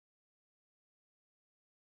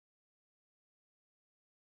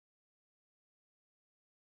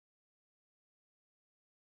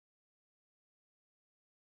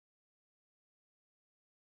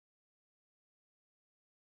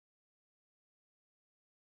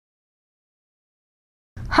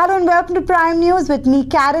Hello and welcome to Prime News with me,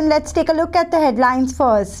 Karen. Let's take a look at the headlines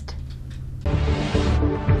first.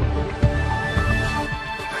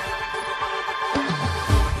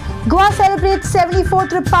 Goa celebrates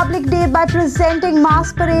 74th Republic Day by presenting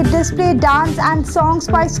mass parade display, dance and songs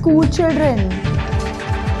by school children.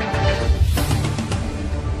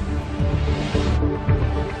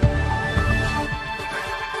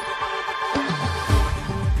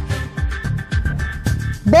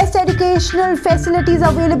 Best educational facilities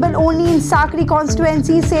available only in Sakri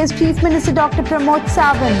constituency, says Chief Minister Dr. Pramod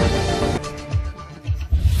Sawant.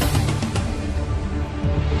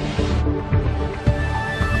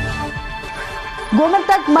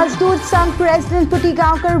 Gomatak Mazdoor Sangh President Puti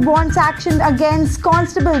Gaonkar wants action against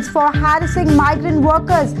constables for harassing migrant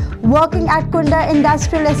workers working at Kunda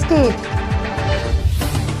Industrial Estate.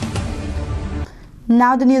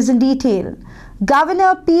 Now the news in detail.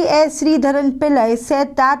 Governor P.S. Sridharan Pillai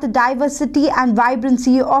said that the diversity and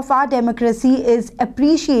vibrancy of our democracy is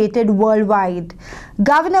appreciated worldwide.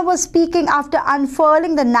 Governor was speaking after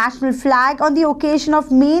unfurling the national flag on the occasion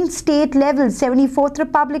of main state-level 74th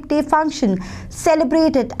Republic Day function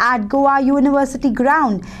celebrated at Goa University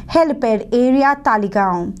Ground, Helipad area,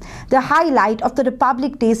 Taligaon. The highlight of the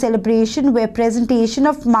Republic Day celebration were presentation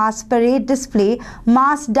of mass parade display,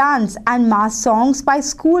 mass dance and mass songs by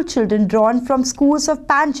school children drawn from schools of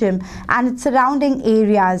Pancham and its surrounding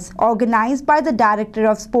areas, organized by the Director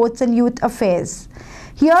of Sports and Youth Affairs.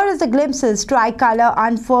 Here is the glimpses tricolor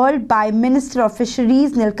unfurled by Minister of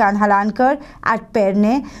Fisheries Nilkan Halankar at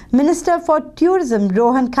Perne, Minister for Tourism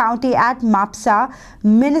Rohan County at Mapsa,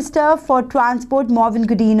 Minister for Transport Morvin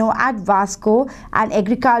Godino at Vasco, and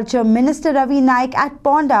Agriculture Minister Ravi Naik at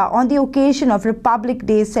Ponda on the occasion of Republic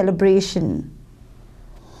Day celebration.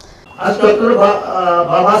 As Dr.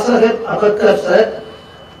 Babasaheb Ambedkar said,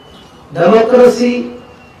 democracy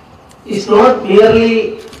is not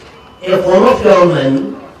merely a form of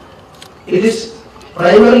government, it is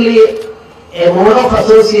primarily a mode of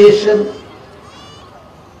association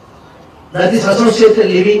that is associated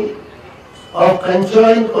living of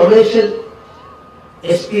conjoined commercial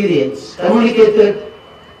experience, communicated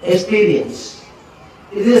experience.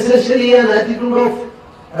 It is essentially an attitude of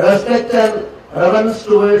respect and reverence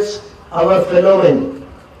towards our fellow men,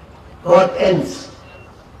 God ends.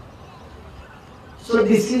 So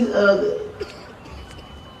this is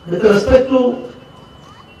with respect to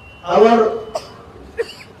our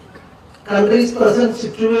country's present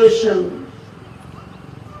situation,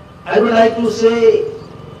 I would like to say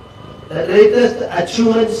the greatest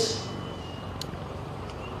achievements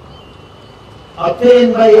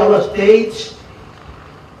obtained by our state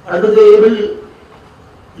under the able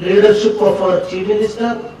leadership of our Chief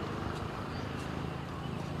Minister.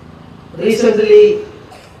 Recently,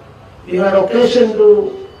 we had occasion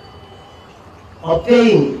to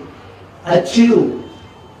obtain, achieve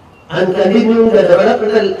and continue the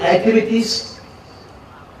developmental activities.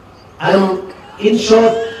 I am in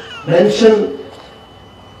short mention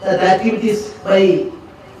that activities by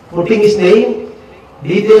putting his name.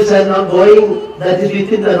 Details are not going, that is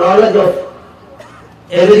within the knowledge of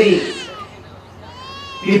every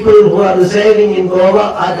people who are residing in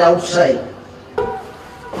Goa and outside.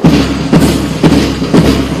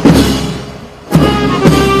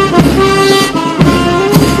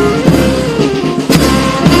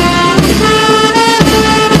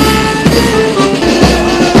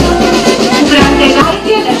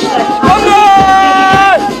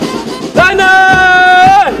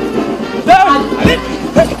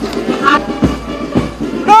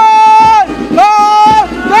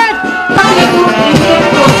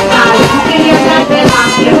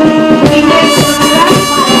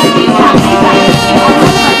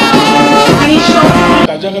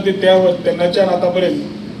 त्यांच्या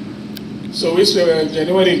आतापर्यंत 26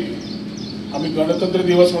 जानेवारी आम्ही गणतंत्र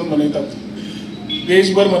दिवस म्हणून मनयतात,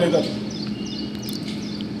 देशभर मनयतात.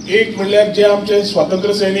 एक म्हणल्यार जे आमचे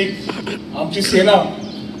स्वातंत्र्य सैनिक, आमची सेना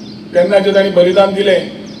त्यांना जे तांणी बलिदान दिले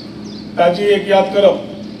ताची एक याद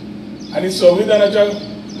करप आणि संविधानाच्या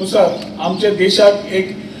नुसार आमच्या देशाक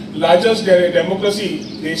एक लार्जस्ट डेमोक्रेसी,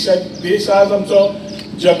 देश आज आमचो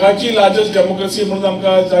जगाची लार्जस्ट डेमोक्रेसी म्हणून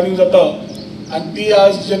आमकां जाणीव जाता आणि ती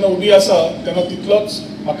आज जेन्ना उबी आसा तेन्ना तितलोच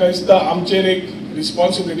म्हाका दिसता आमचेर एक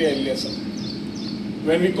रिस्पॉन्सिबिलिटी आयिल्ली आसा.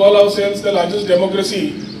 When we call ourselves the largest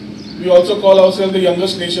democracy, we also call ourselves the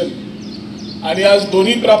youngest nation. आणि आज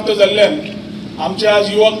दोन्ही प्राप्त जाल्ल्यान आमच्या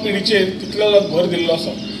आज युवक पिढीचेर तितलोच भर दिल्लो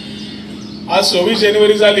आसा. आज 26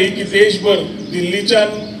 जानेवारी जाली की देशभर दिल्लीच्यान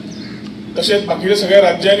तशेंच बाकीच्या सगळ्या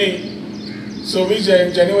राज्यांनी 26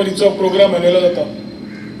 जानेवारीचो प्रोग्राम मनयलो जाता.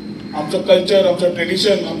 आमचो कल्चर, आमचो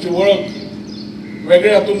ट्रेडिशन, आमची वळख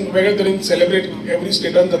वेगळ्या तरेन सेलिब्रेट एवरी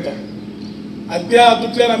स्टेटान जाता आनी त्या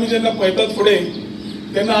हातूंतल्यान आमी जेन्ना पळयतात फुडें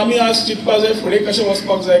तेन्ना आमी आज चिंतपाक जाय फुडें कशें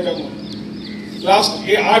वचपाक जाय काय म्हणून. लास्ट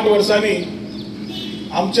 8 वर्सांनी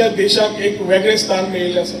आमच्या देशाक एक वेगळें स्थान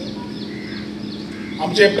मेळिल्लें आसा.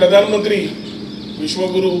 आमचे प्रधानमंत्री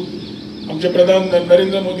विश्वगुरू आमचे प्रधान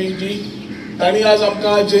नरेंद्र मोदी जी तांणी आज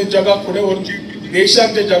आमकां जे जगाक फुडें व्हरून देशाक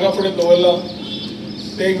जे जगा फुडें दवरलां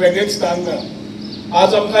तें एक वेगळेंच स्थान मेळ्ळां.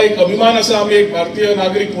 आज आमकां एक अभिमान आसा आमी एक भारतीय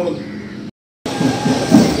नागरीक म्हणून.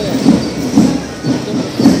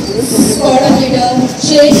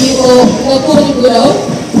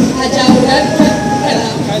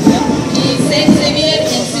 सेंट झेवियर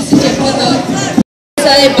एनसीसीचे पदक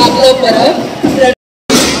साहेब बाबलो परब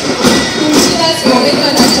तुळशीदास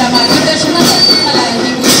गोवेकरांच्या मार्गदर्शनाखाली मला ही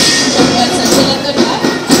गोष्टी संचलन करता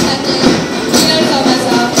आणि क्लियर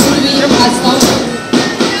समाजा पूर्वी वाचनाव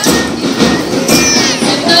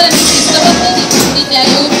सुंदर आणि शिस्तबद्ध रित्या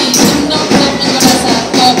येवपी सुंदर उपक्रम आसा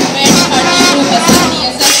तो पेंट पार्टी ग्रुप आसा ती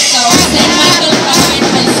आसा सेंट मायकल कॉन्व्हेंट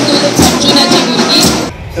हायस्कूल अर्जुनाची भुरगीं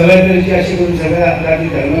सगळ्या तरेची अशी करून सगळ्या आपल्या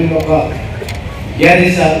धर्मीय लोकांक ह्या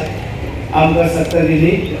दिसाक आमकां सत्ता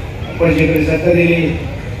दिली, पयशे कडेन सत्ता दिली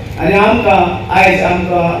आनी आमकां आयज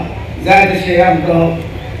आमकां जाय तशें आमकां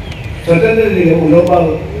स्वतंत्र दिलें उलोवपाक.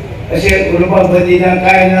 अशें उलोवपाक बंदी ना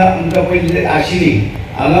कांय ना. आमकां पयलीं आशिल्ली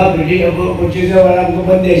हांगा पोर्चुगीजां वेळार आमकां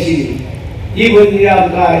बंदी आशिल्ली ती बंदी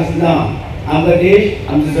आमकां आयज ना. आमकां देश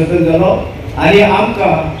आमचो स्वतंत्र जालो आनी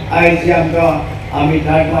आमकां आयज आमकां आमी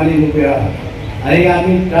थाट मानीन उबे आहात आनी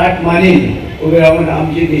आमी थाट मानीन उबे रावन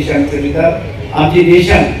आमच्या देशान चलयतात. आमच्या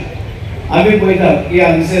देशान आमी पळयतात की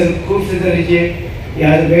हांगसर खुबशे तरेचे ह्या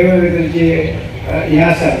वेगवेगळे तरेचे हे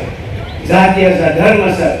आसात, जाती आसा, धर्म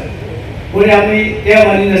आसात, पूण आमी त्या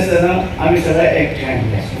मानीन आसतना आमी सगळे एकठांय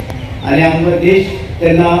आसा. आनी आमचो देश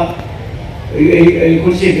तेन्ना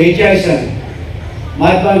 1942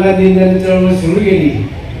 महात्मा गांधीन जेन्ना चळवळ सुरू केली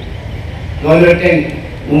गव्हर्नर टँक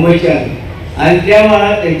मुंबयच्यान आनी त्या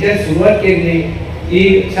वेळार तेंच्यान सुरवात केल्ली की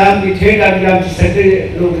सामकी थेट आमचे सगळे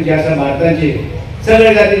लोक जे आसा भारताचे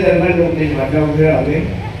सगळे जाती धर्माचे लोक तेजे फाटल्यान उबे रावले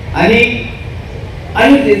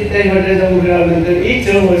आनी ते फाटल्यान उबे रावले नंतर ही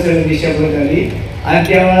चळवळ सगळ्या देशाभर जाली आनी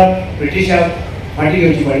त्या वेळार ब्रिटिशाक फाटी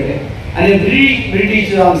घेवचे पडले आनी ब्रिटीश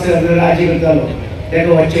जो हांगसर राज्य करतालो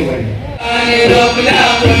तेका वचचें पडलें.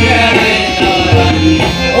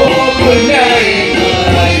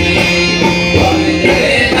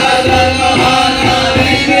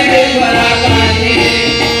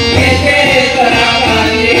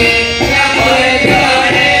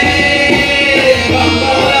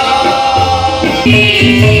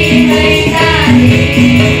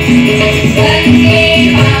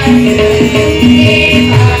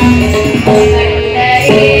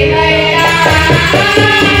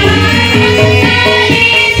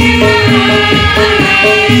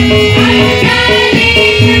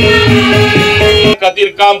 खातीर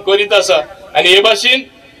काम करीत आसा आनी हे भाशेन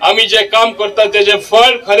आमी जे काम करता तेजे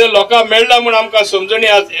फळ खरें लोकांक मेळ्ळा म्हूण आमकां समजणी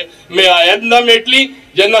येन्ना मेळटली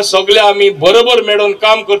जेन्ना सगळे आमी बरोबर मेळून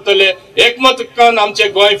काम करतले, एकमतान आमचे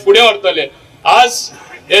गोंय फुडें व्हरतले. आज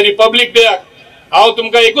हे रिपब्लीक डेक हांव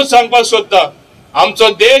तुमकां एकूच सांगपाक सोदतां, आमचो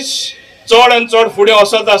देश चड आनी चड फुडें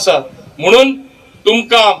वचत आसा म्हणून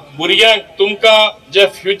तुमकां भुरग्यांक तुमकां जे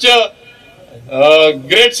future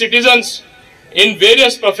great citizens in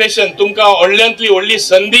various profession तुमकां व्हडल्यांतली व्हडली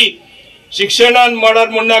संदी शिक्षणान मळार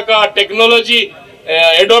म्हण नाका, टेक्नॉलॉजी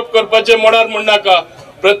एडॉप्ट करपाचे मळार म्हण नाका,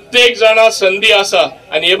 प्रत्येक जाणा संदी आसा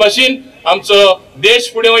आनी हे भाशेन आमचो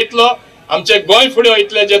देश फुडें वयतलो, आमचे गोंय फुडें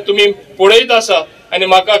वयतले जे तुमी पळयत आसा आनी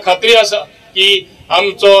म्हाका खात्री आसा की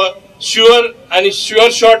आमचो शुअर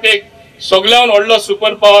शॉट एक सगळ्यान व्हडलो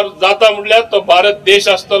सुपर पॉवर जाता म्हटल्यार तो भारत देश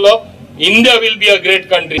आसतलो. India will be a great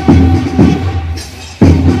country.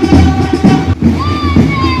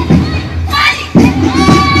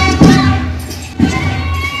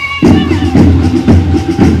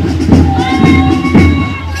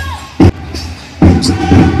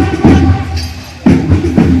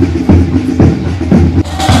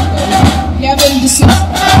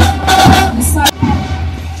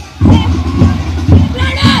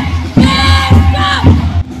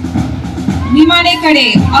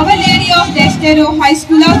 Our Lady of Destero High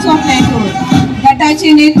School of Metur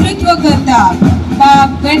गटाचे नेतृत्व करता बाब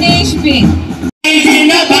गणेश बेन.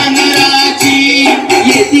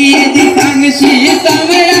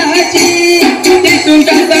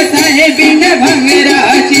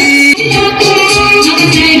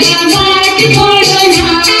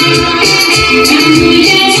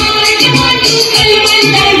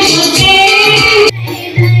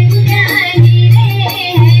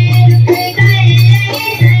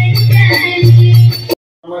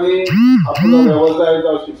 आपलो व्यवसाय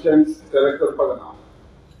जावं शिक्षण सेलेक्ट करपाक ना.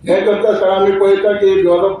 हे करता आसतना आमी पळयता की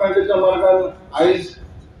डेव्हलपमेंटाच्या मार्गान आयज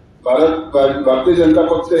भारतीय जनता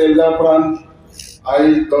पक्ष येयल्या उपरांत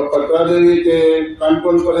आयज पत्रादेवी ते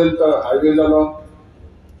काणकोण पर्यंत हायवे जालो,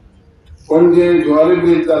 पणजे जुवारी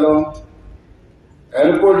ब्रिज जालो,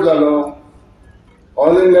 एअरपोर्ट जालो,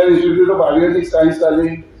 all India institute of Ayurvedic science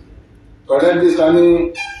जाली. थोड्याच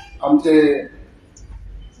दिसांनी आमचे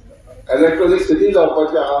इलेक्ट्रॉनिक सिटी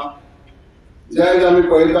जावपाचे आहा. जे आयज आमी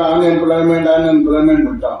पळयता अनएम्प्लॉयमेंट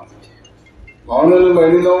म्हणटा. भावनो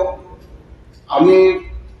भयणीनो, आमी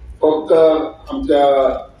फक्त आमच्या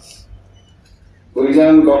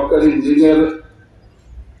भुरग्यांक डॉक्टर इंजिनियर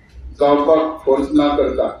जावपाक फोर्स ना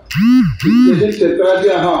करता. कितलीशींच क्षेत्रां जी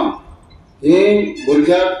आहा ही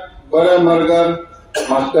भुरग्यांक बऱ्या मार्गार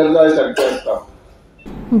मास्टर जाय सारखे आसता.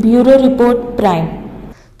 Bureau Report Prime.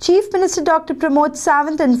 Chief Minister Dr. Pramod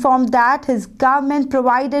Sawant informed that his government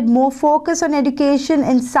provided more focus on education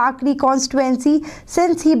in Sakri constituency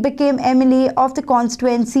since he became MLA of the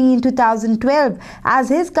constituency in 2012, as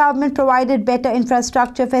his government provided better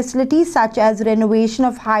infrastructure facilities such as renovation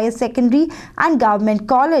of higher secondary and government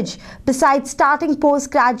college, besides starting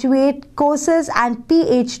postgraduate courses and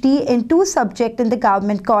PhD in 2 subjects in the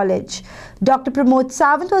government college. Dr. Pramod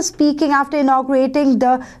Sawant was speaking after inaugurating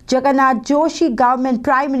the Jagannath Joshi Government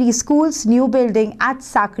Primary School's new building at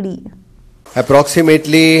Sakri.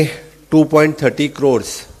 Approximately 2.30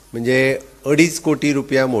 crores म्हणजे 2.5 कोटी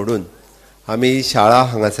रुपया मोडून आमी शाळा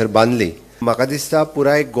हांगासर बांदली. म्हाका दिसता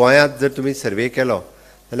पुराय गोंयांत जर तुमी सर्वे केलो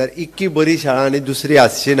जाल्यार इतकी बरी शाळा आनी दुसरी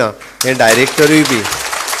आसची ना. हे डायरेक्टरूय बी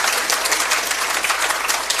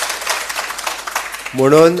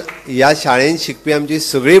म्हणून ह्या शाळेंत शिकपी आमची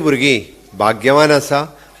सगळीं भुरगीं भाग्यवान आसा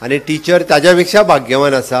आनी टीचर ताज्या पेक्षा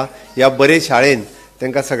भाग्यवान आसा. ह्या बरे शाळेंत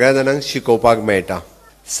तांकां सगळ्या जाणांक शिकोवपाक मेळटा.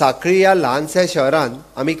 साखळी ह्या ल्हानशा शहरान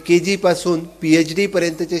आमी KG पासून PhD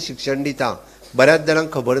पर्यंतचें शिक्षण दिता. बऱ्याच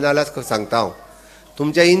जाणांक खबर ना जाल्यार सांगता हांव.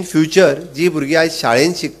 तुमच्या इन फ्युचर जी भुरगीं आयज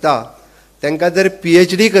शाळेंत शिकता तांकां जर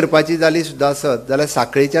PhD करपाची जाली सुद्दां आसत जाल्यार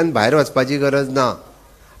साखळीच्यान भायर वचपाची गरज ना.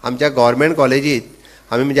 आमच्या गव्हर्मेंट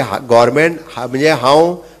कॉलेजींत आमी म्हणजे गव्हर्मेंट म्हणजे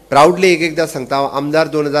हांव प्राउडली एकदां सांगता, आमदार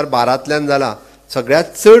 2012तल्यान जाला.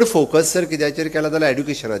 सगळ्यांत चड फोकस जर कित्याचेर केला जाल्यार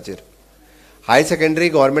एड्युकेशनाचेर. हाय सेकंडरी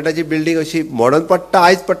गव्हर्मेंटाची बिल्डींग अशी मोडून पडटा,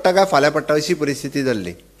 आयज पडटा काय फाल्यां पडटा अशी परिस्थिती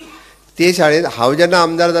जाल्ली. ते शाळेंत हांव जेन्ना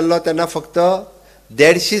आमदार जाल्लो तेन्ना फक्त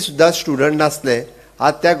 150 सुद्दां स्टुडंट नासले.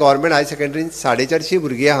 आज त्या गव्हर्मेंट हाय सेकंडरीन 450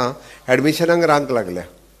 भुरगीं आहा एडमिशनाक रांक लागल्या.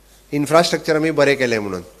 इन्फ्रास्ट्रक्चर आमी बरें केलें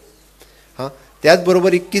म्हणून. त्याच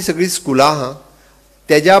बरोबर इतकी सगळीं स्कुलां आहा.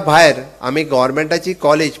 तेज्या भायर आमी गव्हर्मेंटाची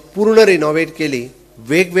कॉलेज पूर्ण रिनोवेट केली.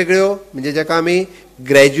 वेगवेगळ्यो म्हणजे जाका आमी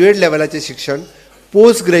ग्रॅज्युएट लेवलाचें शिक्षण,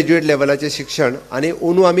 पोस्ट ग्रॅज्युएट लेवलाचें शिक्षण आनी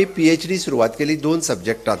अंदू आमी PhD सुरवात केली 2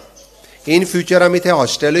 सब्जेक्टांत. इन फ्युचर आमी थंय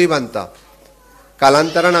हॉस्टेलूय बांदता.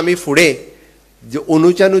 कालांतरान आमी फुडें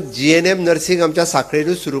अंदूच्यानूच GNM नर्सिंग आमच्या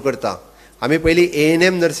साखळेनूच सुरू करता. आमी पयलीं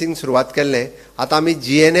ANM नर्सिंग सुरवात केल्लें. आतां आमी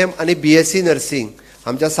GNM आनी BSc नर्सिंग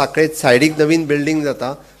आमच्या साखळेंत सायडीक नवीन बिल्डींग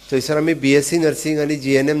जाता. थंयसर आमी BSc नर्सिंग आनी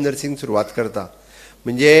GNM नर्सिंग सुरवात करता.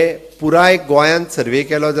 म्हणजे पुराय गोंयांत सर्वे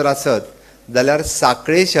केलो जर आसत जाल्यार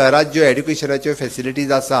साखळे शहरात ज्यो एड्युकेशनाच्यो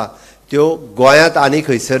फॅसिलिटीज आसा त्यो गोंयांत आनी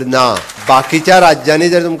खंयसर ना. बाकीच्या राज्यांनी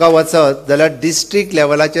जर तुमकां वचत जाल्यार डिस्ट्रिक्ट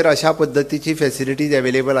लेवलाचेर अशा पद्दतीची फॅसिलिटीज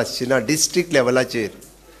अवेलेबल आसची ना. डिस्ट्रिक्ट लेवलाचेर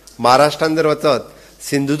महाराष्ट्रान जर वचत,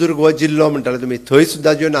 सिंधुदुर्ग हो जिल्लो म्हणटाले तुमी, थंय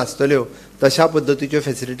सुद्दां ज्यो नासतल्यो तशा पद्दतीच्यो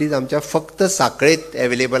फॅसिलिटीज आमच्या फक्त साखळेंत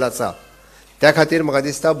अवेलेबल आसा. त्या खातीर म्हाका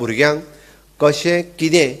दिसता भुरग्यांक कशें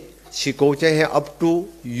कितें शिकोवचें हें अप टू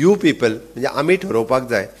यू पीपल म्हणजे आमी ठरोवपाक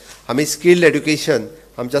जाय. आमी स्किल्ड एड्युकेशन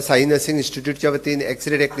आमच्या साई नर्सिंग इन्स्टिट्यूटच्या वतीन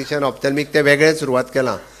एक्सरे टेक्निशियन ऑप्थॅल्मिक ते वेगळें सुरवात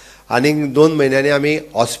केलां. आनी 2 म्हयन्यांनी आमी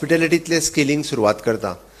हॉस्पिटॅलिटींतलें स्किलिंग सुरवात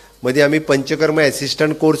करता. मदीं आमी पंचकर्म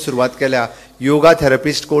एसिस्टंट कोर्स सुरवात केल्या, योगा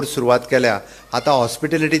थेरपिस्ट कोर्स सुरवात केल्या. आतां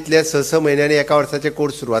हॉस्पिटॅलिटींतले 6 म्हयन्यांनी 1 वर्साचे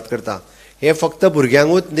कोर्स सुरवात करता. हे फक्त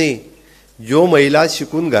भुरग्यांकूच न्ही, ज्यो महिला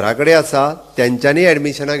शिकून घरा कडेन आसा तेंच्यांनी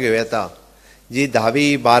एडमिशनां घेवं येता. जी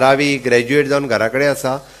 10वी 12वी ग्रॅज्युएट जावन घरा कडेन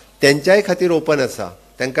आसा तेंच्याय खातीर ओपन आसा.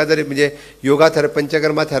 तांकां जर म्हणजे yoga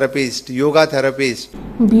panchakarma therapist, yoga therapist.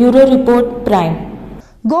 Bureau Report Prime.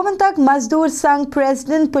 Gomantak Mazdoor Sangh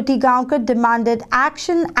President Putti Gaonkar demanded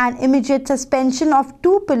action and immediate suspension of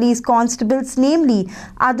 2 police constables, namely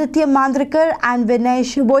Aditya Mandrakar and Vinay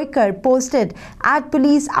Shivoikar, posted at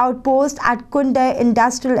police outpost at Kundai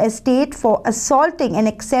Industrial Estate for assaulting and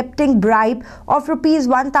accepting bribe of Rs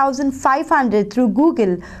 1,500 through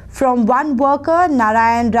Google from one worker,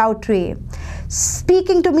 Narayan Rautre.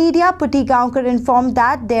 Speaking to media, Putti Gaonkar informed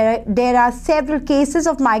that there are several cases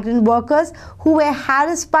of migrant workers who were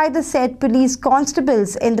harassed by the said police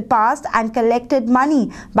constables in the past and collected money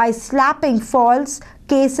by slapping false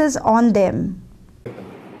cases on them.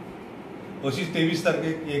 अशीच 23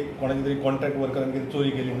 तारखेक एक कोणाची तरी contract वर्करांनी चोरी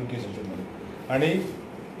केली म्हणून केस आशिल्ली आणि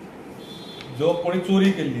जो कोणी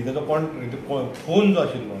चोरी केल्ली ताचो फोन जो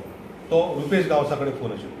आशिल्लो तो रुपेश गांवसा कडेन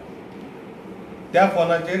फोन आशिल्लो. त्या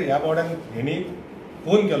फोनाचेर ह्या बावड्यान हेणी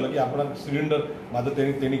फोन केलो की आपणाक सिलिंडर म्हाजो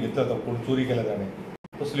तेणी घेतलो तो कोण चोरी केल्या ताणें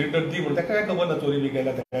तो सिलिंडर दी म्हणून ताका काय खबर ना चोरी बी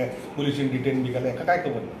केल्या ताका पुलिसीन डिटेन बी केल्या हाका काय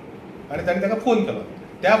खबर ना आनी ताणें ताका फोन केलो.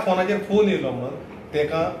 त्या फोनाचेर फोन येयलो म्हणून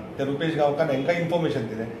तेका त्या रुपेश गांवकार हांकां इन्फॉर्मेशन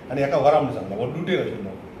दिलें आनी हेका व्हरा म्हणून सांगला हो ड्युटीर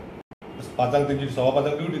आशिल्लो. 5 तेंची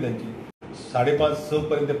 5:15 ड्युटी तांची 5:30-6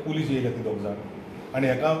 पर्यंत पुलीस येयले ते दोग जाण आनी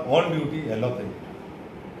हेका ऑन ड्युटी व्हेलो थंय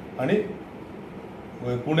आनी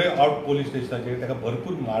पुणे आउट पोलीस स्टेशनाचेर ताका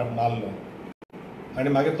भरपूर मारलो आनी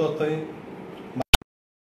मागीर तो थंय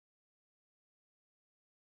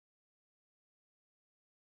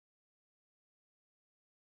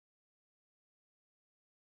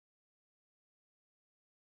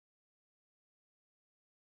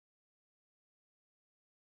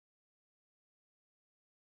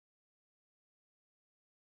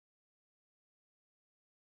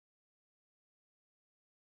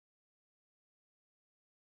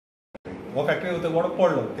हो फॅक्टरी व्हडो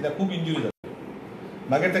पडलो कित्याक खूब इंजुरी जाली.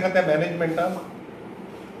 मागीर ताका त्या मॅनेजमेंटान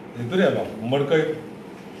हितूर येयलो मडकय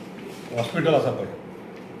हॉस्पिटल आसा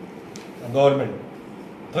पळय गव्हर्मेंट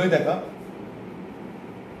थंय ताका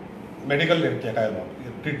मेडिकल हेका आयलो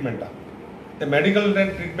ट्रिटमेंटाक. ते मेडिकल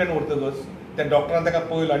ट्रिटमेंट व्हरतकच त्या डॉक्टरान ताका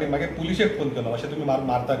पळयलो आनी मागीर पुलिशेक फोन केलो अशें तुमी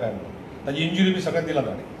मारता काय म्हणून. ताची इंजुरी बी सगळें दिला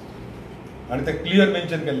ताणें आनी तें क्लियर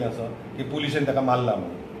मेन्शन केल्लें आसा की पुलिशेन ताका मारला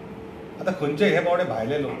म्हणून. आता खंयचे हे बावडे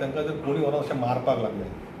भायले लोक तांकां जर कोणी व्हरोन अशें मारपाक लागले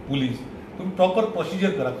पुलीस तुम्ही प्रॉपर प्रोसिजर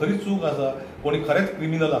करा. खरीच चूक आसा कोणी खरेंच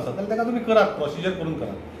क्रिमिनल आसा जाल्यार ताका तुमी करात प्रोसिजर करून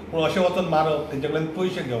करात. पूण अशें वचून मारप तेंचे कडल्यान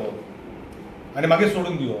पयशे घेवप आनी मागीर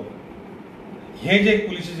सोडून दिवप हें जें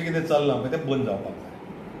पुलिशेचें कितें चल्लां पळय तें बंद जावपाक जाय.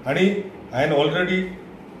 आनी हांवें ऑलरेडी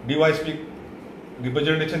DYSPक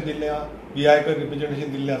रिप्रेजेंटेशन दिल्लें आहा PIक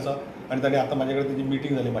रिप्रेजेंटेशन दिल्लें आसा आनी ताणें आतां म्हाजे कडेन तेजी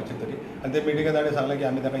मिटींग जाली मातशी तरी आनी ते मिटिंगेंत ताणें सांगलें की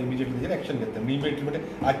आमी ताका इमिजिएटली तेजेर एक्शन घेतले. इमिजिएटली म्हणजे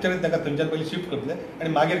आजच्या ताका थंयच्यान पयलीं शिफ्ट करतले आनी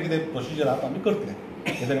मागीर कितें प्रोसिजर आहा तो आमी करतले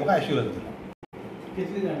हें ताणें म्हाका एश्युरन्स दिलो.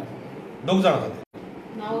 कितली जाण दोग जाण आसा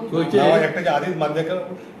ते एकट्याचे आदित्य मांद्रेकर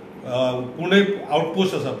पुणे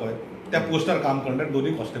आउटपोस्ट आसा पळय त्या पोस्टार काम करणारे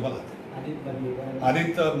दोन्ही कॉन्स्टेबल आहात.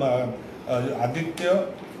 आदित्य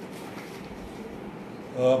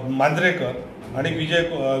मांद्रेकर आणि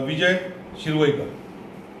विजय शिरवयकर.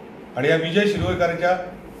 आणि ह्या विजय शिरवयकराच्या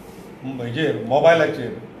हेजेर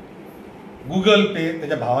मोबायलाचेर गुगल पे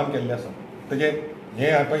तेज्या भावान केल्लें आसा. तेजे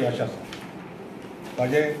हें पळय अशें आसा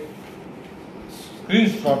ताजे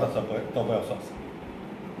स्क्रीनशॉट आसा पळय तो पळय असो आसा.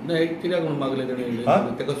 नाही कित्याक म्हणून मागले तेणें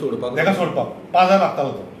ताका सोडपाक 5,000 लागतालो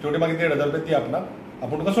तो. शेवटी मागीर 1,500 रुपया ती आपणाक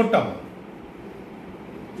आपूण तुका सोडटा म्हणून.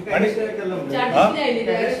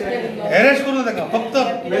 एरेस्ट करून ताका फक्त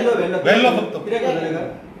वेल्लो फक्त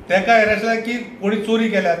ताका एरेस्ट जालें की कोणी चोरी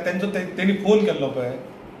केल्या तेंचो तेणी फोन केल्लो पळय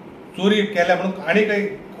चोरी केल्या म्हणून आनी काही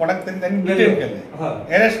कोणाक त्यांनी डिटेन केले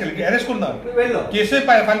एरेस्ट केले एरेस्ट करून ना केसय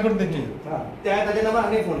फायल करून तेंची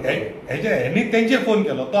ह्यांनी तेंचेर फोन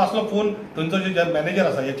केलो तो असलो फोन थंयचो जे मॅनेजर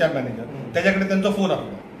आसा HR मॅनेजर तेज्या कडेन तेंचो फोन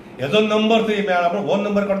आसलो हेजो नंबर थंय मेळ्ळा पूण हो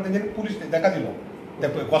नंबर काडून तेंच्यानी पुलीस ताका दिलो त्या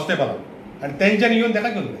कॉन्स्टेबलाक आनी तेंच्यानी येवन ताका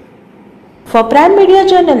घेवन गेले. For Prime Media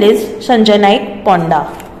journalist Sanjay Naik, Ponda.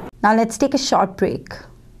 Now let's take a short break.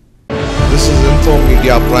 This is Info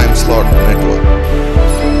Media Prime Slot Network.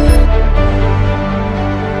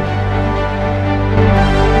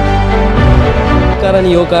 कारण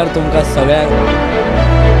योकार तुमका सगळ्यांक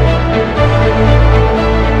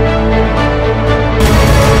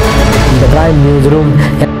प्राइम न्यूज रूम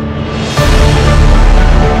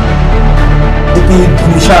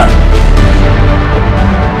निशान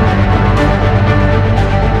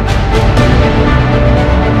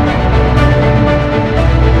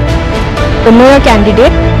The mayor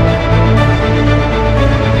candidate.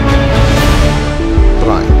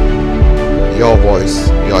 Prime. Your voice,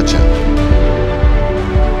 your channel.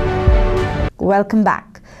 Welcome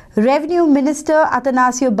back. Revenue Minister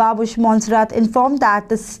Atanasio Babush Monserrat informed that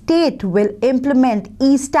the state will implement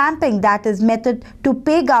e-stamping, that is method to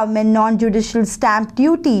pay government non-judicial stamp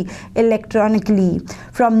duty electronically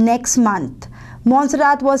from next month.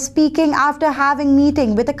 Monserrat was speaking after having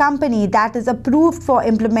meeting with a company that is approved for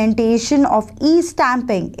implementation of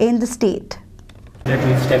e-stamping in the state. That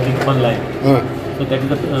is stamping online. So that is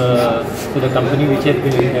the company which has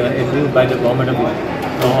been approved by the government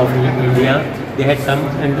of India. they had come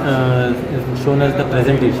and shown us the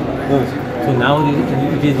presentation. So now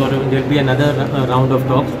it is what there will be another round of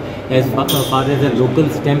talks as far as the local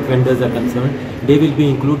stamp vendors are concerned. They will be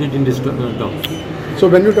included in this talks. So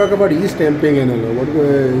when you talk about e-stamping and all, what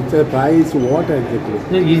it's a price, what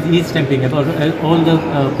exactly? E-stamping, all the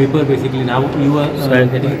paper basically. Now you are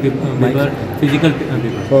getting paper, physical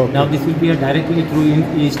paper. Okay. Now this will be directly through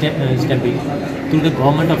e-stamping. Through the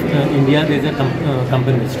government of India, there is a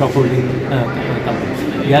company, stockholding company.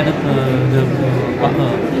 They are the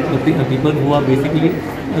people who are basically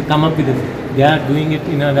come up with this. They are doing it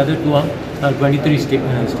in another 23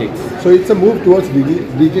 states. So it's a move towards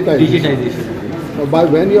digitization. By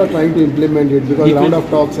when you are trying to implement it, because round of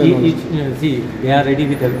talks and all. See, they are ready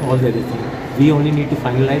with all the other things. We only need to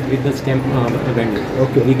finalize with the stamp vendors.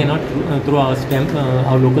 Okay. We cannot throw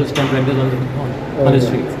our local stamp vendors on the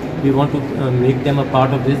streets. We want to make them a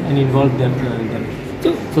part of this and involve them.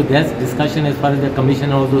 So there's discussion as far as the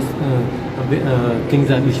commission, all those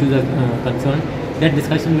issues are concerned. That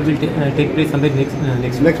discussion will take place somewhere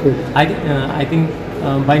next week. I think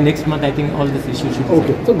by next month, I think all this issues should be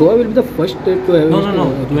okay. So Goa will be the first state to have...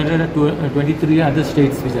 No. 23 other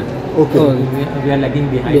states which are... Okay. We are lagging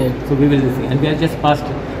behind. Yeah. So we will see. And we have just passed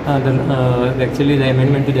actually the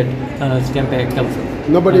amendment to that Stamp Act also.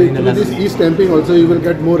 No, but through this e-stamping also you will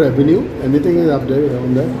get more revenue. Anything is up there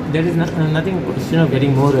around that? There is nothing question of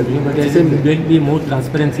getting more revenue, but there will be more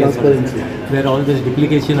transparency. Where all this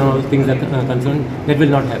duplication or all things are concerned, that will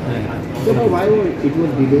not happen. So now why it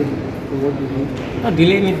was delayed? What do you think?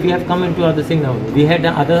 Delay means we have come into other thing now. We had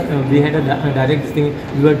a direct thing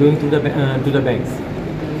we were doing to the banks.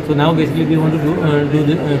 So now basically we want to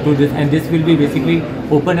do this, and this will be basically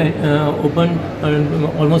open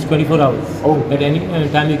almost 24 hours. Oh. At any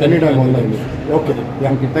time you can. Anytime online. Okay.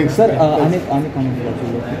 Yeah. Okay. Thanks, sir.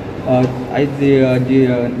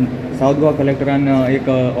 South Goa कलेक्टरान एक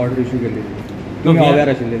order issue केली. तुम्ही aware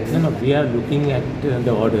आशिल्ले? No, we are looking at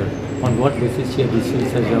the order. On what basis she has issued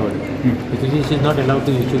such an order? Because she is not allowed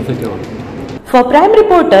to issue such an order. For Prime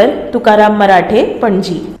Reporter, Tukaram Marathe,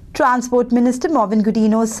 Panji. Transport Minister Marvin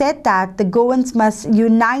Godino said that the Goans must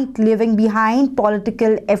unite, leaving behind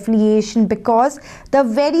political affiliation, because the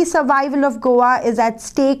very survival of Goa is at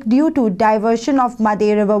stake due to diversion of Made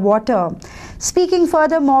River water. Speaking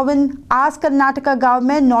further, Marvin asked Karnataka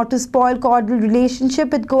government not to spoil cordial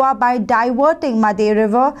relationship with Goa by diverting Made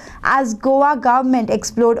River, as Goa government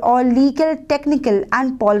explored all legal, technical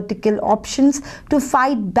and political options to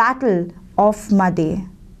fight battle of Made.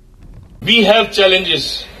 We have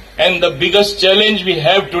challenges, and the biggest challenge we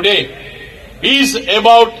have today is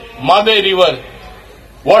about Made River.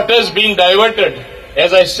 Waters being diverted,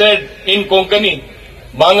 as I said in Konkani,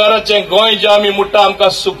 भांगाराचे Goa जे आमी मुट्टा आमकां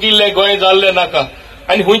सुकिल्ले गोंय जाल्ले नाका,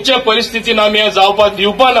 आनी हुंयच्या परिस्थितीन आमी हे जावपाक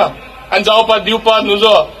दिवपा ना, आनी जावपाक दिवपाक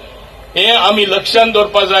नुजो हे आमी लक्षांत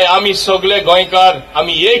दवरपा जाय. आमी सगळे गोंयकार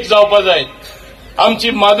आमी एक जावपा जाय. आमची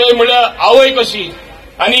मादय म्हळ्यार आवय कशी,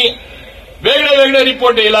 आनी वेगळे वेगळे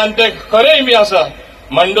रिपोर्ट येयला आनी ते खरेय बी आसा.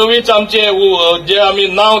 मांडोवीच आमचे जे आमी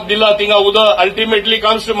नांव दिला थिंगा उदक ultimately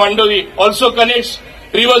comes to Mandovi, also connects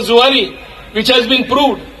river Zuari, which has bin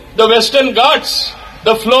proved. The western Ghats, the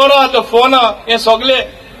flora, the फोना, हे सगळे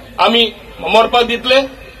आमी मरपाक दितले,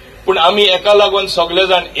 पूण आमी एका लागून सगळे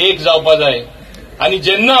जाण एक जावपा जाय. आनी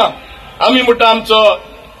जेन्ना आमी म्हणटा आमचो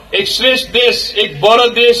एक श्रेष्ठ देश, एक बरो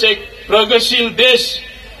देश, एक प्रगतशील देश,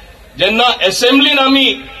 जेन्ना असेंब्लीन आमी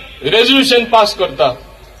रेझोल्युशन पास करता,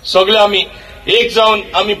 सगळे आमी एक जावन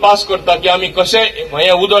आमी पास करता की आमी कशें हे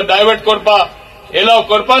उदक डायवर्ट करपा एलाव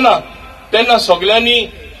करपा ना, तेन्ना सगळ्यांनी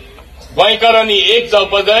गोंयकारांनी एक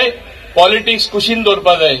जावपा जाय, पॉलिटिक्स कुशीन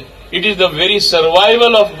दवरपा जाय. It is the very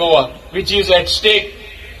survival of Goa which is at stake.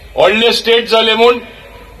 व्हडले स्टेट जाले म्हूण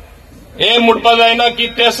हे म्हणपा जायना की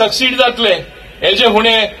ते सक्सीड जातले. हेजे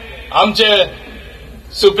फुडें आमचे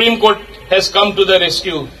supreme court has come to the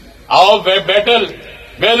rescue. Our battle,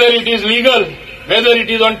 whether it is legal, whether it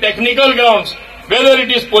is on technical grounds, whether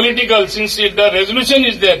it is political, since the resolution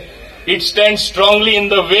is there, it stands strongly in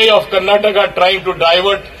the way of Karnataka trying to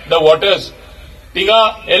divert the waters. तिंगा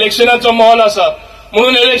इलेक्शनाचो माहोल आसा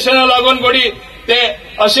म्हणून इलेक्शना लागून कोणी ते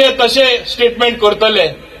अशे तशे statement करतले,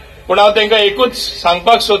 पूण हांव तांकां एकूच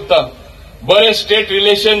सांगपाक सोदता, बरे स्टेट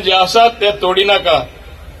रिलेशन जे आसात ते तोडी नाका.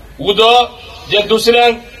 उदक जे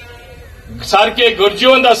दुसऱ्यांक सारखे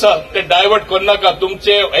गरजेवंत आसा ते डायवर्ट करनाका.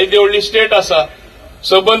 तुमचे येदी व्हडली स्टेट आसा,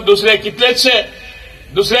 सबंद दुसरे कितलेशे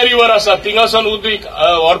दुसरे रिवर आसा, थिंगासून उदक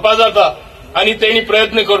व्हरपा जाता आनी तेणी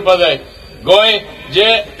प्रयत्न करपा जाय. गोंय जे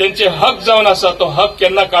तेंचे हक जावन आसा तो हक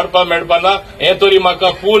केन्ना काडपा मेळपा ना, हे तरी म्हाका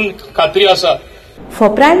पूर्ण खात्री आसा. For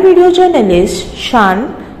Prime Video Journalist,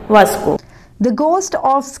 Shan Vasco. The ghost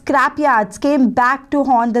of scrapyards came back to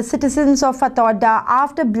haunt the citizens of Fatorda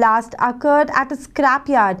after blast occurred at a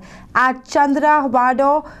scrapyard at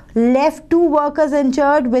Chandrawado, left 2 workers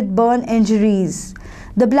injured with burn injuries.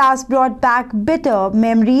 The blast brought back bitter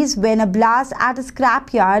memories when a blast at a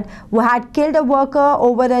scrapyard had killed a worker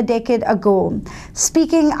over a decade ago.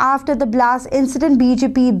 Speaking after the blast incident,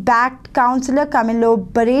 BJP-backed Councillor Camilo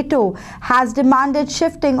Barreto has demanded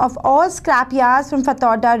shifting of all scrapyards from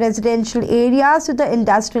Fatorda residential areas to the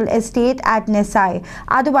industrial estate at Nesai,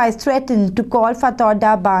 otherwise threatened to call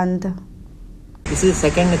Fatorda Bandh. This is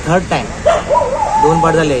second third time. 2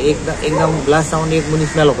 part झाले. एकदम blast sound एक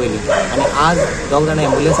मनीस मेलो पयली आणि आज 2 जाण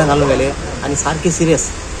एम्ब्युलन्सान घालून गेले आणि सारखे सिरियस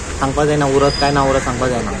सांगपा जायना उरत काय ना उरत सांगपा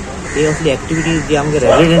जायना. ही असली एक्टिविटीज जी आमगे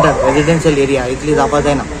रेजिडेंशियल एरिया इतली जावपा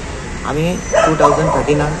जायना. आमी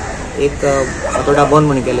 2013 एक फातोर्डा बंद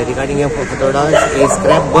म्हणून केले रिगार्डिंग फातोर्डा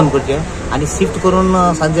स्क्रॅप बंद करचे आणि शिफ्ट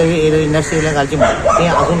करून सांजे इंडस्ट्रीला घालचे म्हणून ते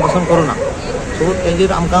अजून पासून करूना. सो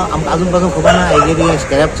तेजेर आमकां अजून पासून खबर ना हेजेर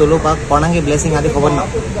स्क्रॅप चलोवपाक कोणागे ब्लेसिंग आहा ते खबर ना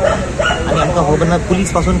आणि आमकां खबर ना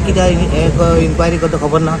पुलीस पासून कित्याक इन्क्वायरी करता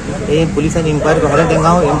खबर ना. हे पुलिसांनी इन्क्वायरी खरें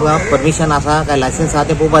तांकां परमिशन आसा काय लायसन्स आहा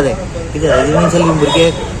ते पळोवपा जाय. कित्याक रेजिडेंशियल भुरगे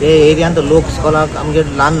हे एरियांत लोक स्कॉलाक आमगे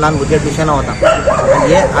ल्हान भुरगे ट्युशनां वता.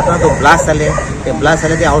 हे आतां तो ब्लास्ट जाले ते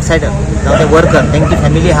आवटसायडर जावं ते वर्कर तांची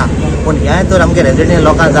फॅमिली आहा पूण हे तर आमगे रेजिडेंट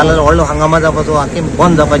लोकांक जाल्यार व्हडलो हंगामा जावपाचो आख्खें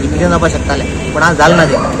बंद जावपाचें कितें जावपाक शकतालें पूण आज जालें ना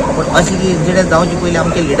तें. पूण अशी इन्सिडेंट जावचे पयलीं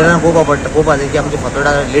आमच्या लिडरान पळोवपा जाय जे आमचे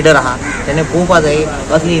फातोर्डा लिडर आहा तेणें पळोवपा जाय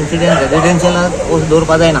असली इन्सिडेंट रेजिडेंशियलाक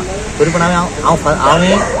दवरपा जायना. तरी पूण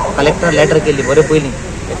हांवें कलेक्टर लेटर केल्ली बरें पयलीं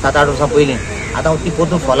 7-8 वर्सां पयलीं. आतां हांव ती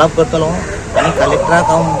परतून फॉलोअप करतलो आनी कलेक्टराक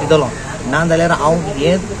हांव दितलो ना जाल्यार हांव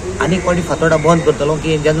हें आनीक फावटी फातोर्डा बंद करतलो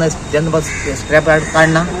की जेन्ना स्क्रॅप यार्ड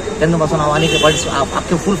काडना तेन्ना पासून हांव आनीक फावटी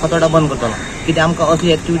आख्खें फूल फातोर्डा बंद करतलो. कित्याक आमकां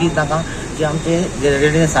असली एक्टिविटीज नाका जे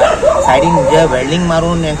आमचे सायडीन जे वेल्डिंग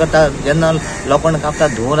मारून हें करता जेन्ना लोखंड कापता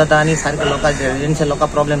धुंवर जाता आनी सारके लोकांक रेजिडेंशियल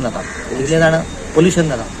लोकांक प्रॉब्लेम जाता. इतले जाण पोल्युशन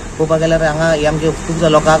जाता. पळोवपाक गेल्यार हांगा हे आमचे खूब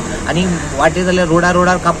लोकांक आनी वाटे जाल्यार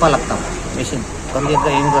रोडार कापपा लागता मशीन कमी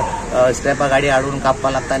स्क्रॅपा गाडी हाडून कापपा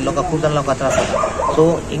लागता आनी खूब जाण लोकांक त्रास जाता. सो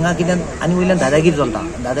हिंगा कितें आनी वयल्यान दादागिरी चलता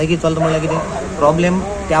म्हणल्यार कितें प्रॉब्लेम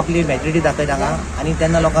ते आपली मॅच्युरिटी दाखयता हांगा आनी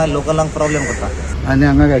तेन्ना लोकलांक प्रॉब्लेम करता. आनी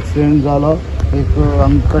हांगा एक्सिडेंट जालो एक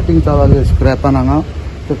कटींग चालू आसलें स्क्रॅपान हांगा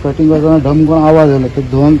ते कटींग करतना धम करून आवाज येयलो ते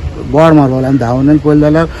दोन बोर्ड मारवले आनी धांवून पळयलें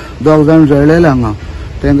जाल्यार 2 जाण जळलेले हांगा.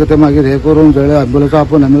 तांकां ते मागीर हे करून जळले एम्ब्युलन्स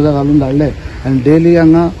आपूण एम्ब्युलन्स घालून धाडले आनी डेली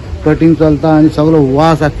हांगा कटींग चलता आनी सगळो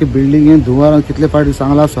वास आख्खी बिल्डिंगेन धुंवर कितले फावटी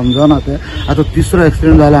सांगला समजना ते. आतां 3रो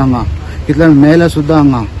एक्सिडेंट जाला हांगा कितल्यान मेले सुद्दां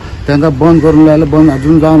हांगा. तांकां बंद करून लायले बंद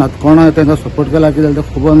अजून जावन आतां कोणा तांकां सपोर्ट केला कितें तें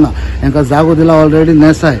खबर ना. तांकां जागो दिला ऑलरेडी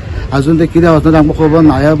नेसाय अजून ते कित्याक वचना आमकां खबर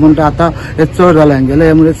ना. हे म्हणटा आतां हे चड जालें हांगेले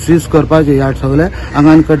हे म्हणजे सीज करपाचें यार्ड सगळे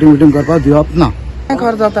हांगा आनी कटींग विटींग करपाक दिवप ना.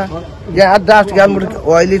 खर्च जाता जे आतां जास्ट घाल म्हणटा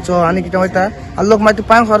ऑयलीचो आनी कितें वयता आनी लोक मागीर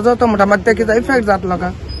पांय खर्च जाता म्हणटा मागीर ते कितें इफेक्ट जाता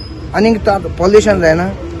लोकांक आनी पॉल्युशन जायना.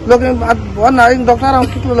 लोक डॉक्टर हांव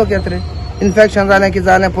कितलो लोक येता रे इन्फेक्शन जालें कितें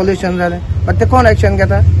जालें पॉल्युशन जालें मागीर ते कोण एक्शन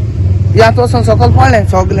घेता. ह्यात वचून सकयल पडलें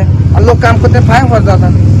सगलें आनी लोक काम करता फायन खर्च जाता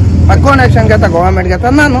मागीर कोण एक्शन घेता गव्हर्मेंट घेता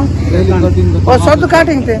ना न्हू. सद्दां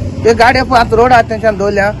काटींग ते गाडयो पळय आतां रोड आतां तेंच्यान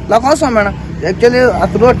दवरल्या लोकांक वचोंक मेळना. एक्चुअली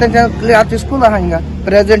आतां रोड तेंच्यान क्लियर आतां स्कूल आहा हिंगा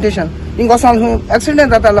प्रेजेंटेशन हिंग वचोंक एक्सिडेंट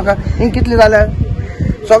जाता लोकांक हिंग कितले जाल्यार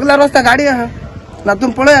सगल्या रस्त्या गाडी आहा ना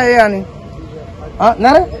तुमी पळया ये आनी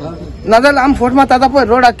ना रे नाजाल्यार आमी फोट मारता आतां पळय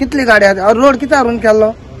रोडाक कितली गाडी आहा रोड कित्याक हारून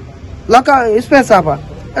केल्लो लोकांक स्पेस आहा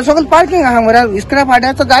सगळें पार्किंग आहा मरे स्क्रॅप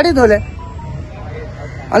हाड्याचो गाडी दवरले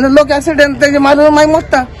आनी लोक एक्सिडेंट तेजे मारून मागीर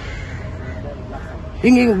मरता.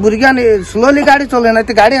 हिंग भुरग्यांनी स्लोली गाडी चलयना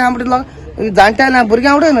ती गाडी आहा म्हणटा जाणट्या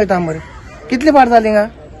भुरग्यां उडयन वयता मरे कितली पाड जाली हिंगा.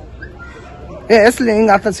 हे असली हिंग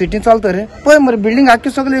आतां सिटी चलता रे पळय मरे बिल्डींग आख्खी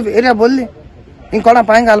सगळी एरिया भरली हिंग कोणा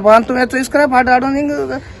पांय घालपा आनी तुवें स्क्रॅप हाडून हिंग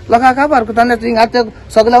लोकांक काबार करता आनी हिंग आतां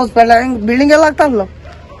सगळे हाऊस पेडला हिंग बिल्डिंगे लागता आसलो.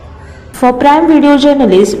 For Prime Video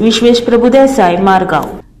journalist Vishwesh Prabhudesai, Margaon.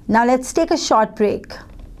 Now let's take a short break.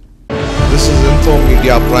 This is Info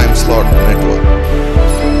Media Prime Slot Network.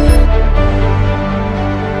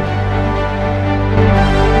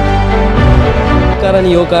 कारण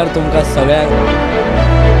योकार तुमका सगळ्यांक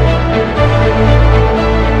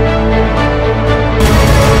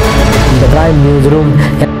The Prime Newsroom.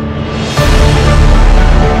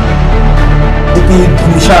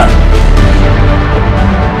 निशान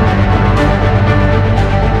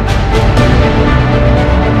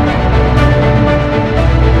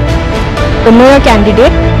The mayor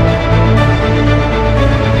candidate.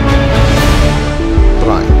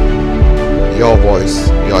 Prime. Your voice,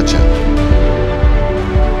 your channel.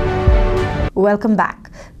 Welcome back.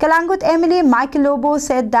 Kalangut MLA Michael Lobo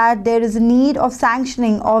said that there is a need of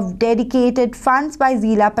sanctioning of dedicated funds by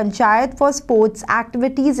Zila Panchayat for sports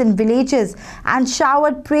activities in villages and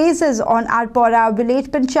showered praises on Arpora Village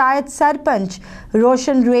Panchayat Sarpanch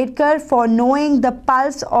Roshan Redkar for knowing the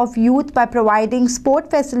pulse of youth by providing sport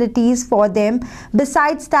facilities for them,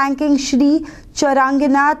 besides thanking Shri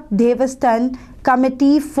Charanganath Devasthan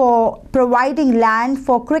Committee for providing land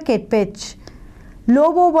for cricket pitch.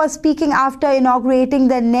 Lobo was speaking after inaugurating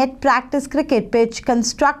the net practice cricket pitch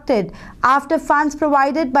constructed after funds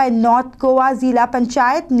provided by North Goa Zila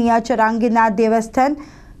Panchayat near Charanganath Devasthan,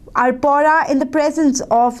 Arpora, in the presence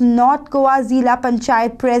of North Goa Zila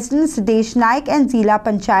Panchayat President Sidesh Naik and Zila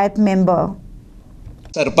Panchayat member.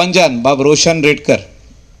 सरपंचान बाब रोशन रेडकर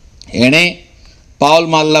हेणे पावल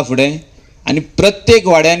मारला फुडें आनी प्रत्येक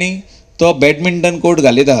वाड्यांनी तो badminton court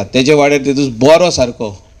घालीत आहा. तेजे वाड्यार तितून बरो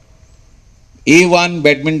सारको A1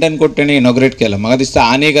 बॅडमिंटन कोर्ट तेणें इनॉग्रेट केला. म्हाका दिसता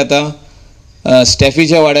आनीक आतां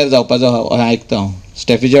स्टॅफीच्या वाड्यार जावपाचो आहा. आयकता हांव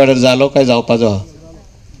स्टॅफीच्या वाड्यार जालो काय जावपाचो आहा.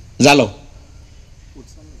 जालो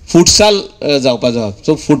फुटसाल जावपाचो आहा.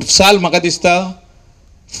 सो फुटसाल म्हाका दिसता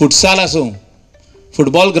फुटसाल आसूं,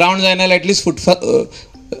 फुटबॉल ग्रावंड जायना जाल्यार एटलीस्ट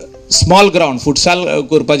स्मॉल ग्रावंड फुटसाल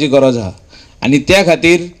करपाची गरज आहा. आनी त्या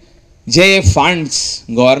खातीर जे फंड्स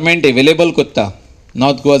गव्हर्मेंट एवेलेबल करता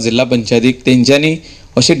नॉर्थ गोवा जिल्हा पंचायतीक तेंच्यांनी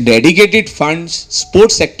अशे डेडिकेटेड फंड्स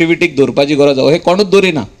स्पोर्ट्स एक्टिविटीक दवरपाची गरज आहा. हे कोणूच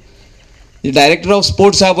दवरिना. डायरेक्टर ऑफ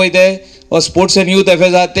स्पोर्ट्स आहा पळय ते वा स्पोर्ट्स एंड यूथ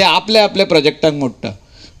अफेर्स आहा ते आपल्या आपल्या प्रोजेक्टांक मोडटा.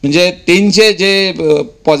 म्हणजे तेंचे जे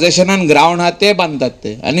पॉझेशनान ग्रावंड आहा ते बांदतात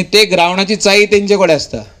ते आनी ते ग्रावंडाची चाई तेंचे कडेन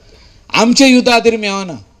आसता. आमचे युथा खातीर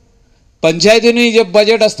मेळना. पंचायतीनूय जे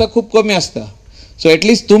बजेट आसता खूब कमी आसता. सो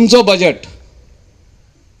एटलिस्ट तुमचो बजेट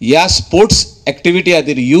ह्या स्पोर्ट्स एक्टिविटी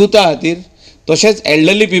खातीर युथा खातीर तशेंच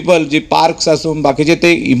एल्डरली पीपल जी पार्क्स आसून बाकीचे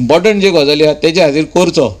ते इम्पॉर्टंट जे गजाली आहा तेजे खातीर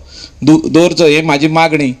करचो दवरचो ही म्हाजी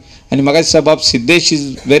मागणी. आनी म्हाका दिसता बाब Siddhesh is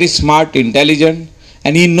very smart intelligent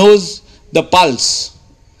and he knows the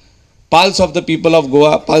pulse of the people of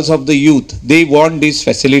Goa, pulse of the youth. They want these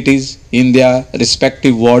facilities in their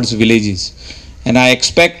respective wards, villages. And I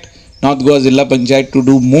expect North Goa Zilla Panchayat to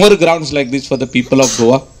do more grounds like this for the people of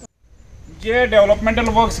Goa. जे developmental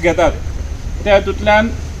works घेतात त्या हातूंतल्यान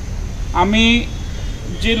आमी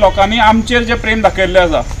जी लोकांनी आमचेर जे प्रेम दाखयल्लें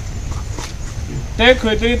आसा ते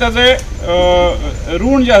खंय तरी ताजें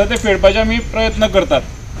ऋण जे आसा तें फेडपाचे आमी प्रयत्न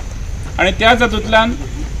करतात आनी त्याच हातूंतल्यान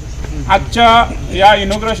आजच्या ह्या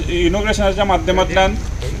इनॉग्रेशनाच्या माध्यमांतल्यान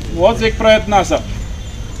होच एक प्रयत्न आसा.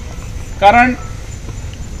 कारण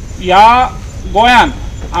ह्या गोंयान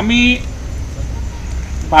आमी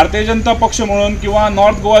भारतीय जनता पक्ष म्हणून किंवा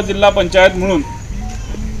नॉर्थ गोवा जिल्हा पंचायत म्हणून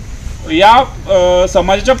ह्या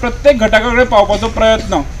समाजाच्या प्रत्येक घटका कडेन पावपाचो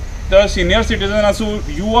प्रयत्न तर सिनियर सिटीजन आसूं,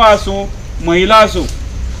 युवा आसूं, महिला आसूं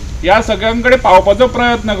ह्या सगळ्यां कडेन पावपाचो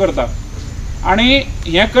प्रयत्न करता. आनी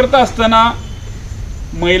हें करता आसतना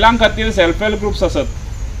महिलां खातीर सेल्फ हेल्प ग्रुप्स आसात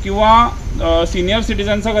किंवा सिनियर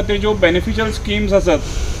सिटीजन्सा खातीर ज्यो बेनिफिशियल स्किम्स आसात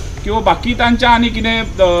किंवा बाकी तांच्या आनी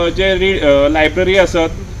कितें जे लायब्ररी आसात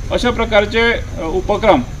अशा प्रकारचे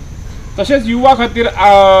उपक्रम तशेंच युवा खातीर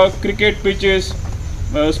क्रिकेट पिचेस,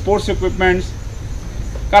 स्पोर्ट्स इक्विपमेंट्स.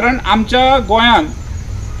 कारण आमच्या गोंयान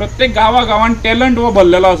प्रत्येक गांवान टॅलंट हो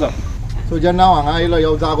भरलेलो आसा. सो जेन्ना हांव हांगा आयलो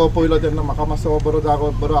ह्यो जागो पयलो तेन्ना म्हाका मातसो हो बरो जागो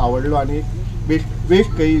बरो आवडलो आनी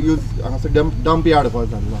वेस्ट काही यूज हांगासर डंप यार्ड कसो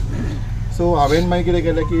जाल्लो. सो हांवें मागीर कितें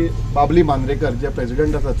केलें की बाबली मांद्रेकर जे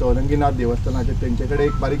प्रेसिडेंट आसा चौरंगीनाथ देवस्थानाचे तेंचे कडेन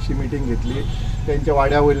एक बारीकशी मिटींग घेतली. तेंच्या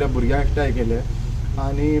वाड्या वयल्या भुरग्यांक एकठांय केले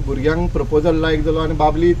आनी भुरग्यांक प्रपोजल लायक जालो आनी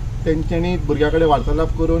बाबली तेंच्यांनी भुरग्यां कडेन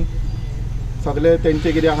वार्तालाप करून सगळे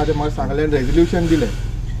तेंचे कितें आहा तें म्हाका सांगलें आनी रेजोल्युशन दिलें.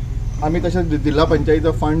 आमी तशेंच जिल्हा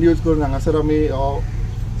पंचायतीचो फंड यूज करून हांगासर आमी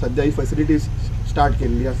सद्या ही फॅसिलिटीज स्टार्ट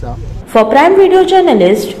केल्ली आसा. For prime video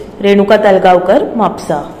journalist Renuka तलगावकर,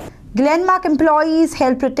 Mapusa. Glenmark employees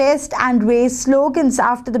held protest and raised slogans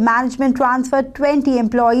after the management transferred 20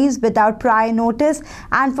 employees without prior notice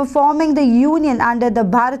and for forming the union under the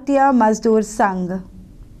Bharatiya Mazdoor Sangh.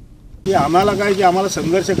 आम्हाला काय की आम्हाला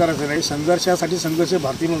संघर्ष करायचा नाही. संघर्षासाठी संघर्ष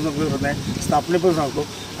भारतीय मजदूर करत नाही. स्थापने पण सांगतो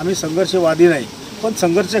आम्ही संघर्षवादी नाही पण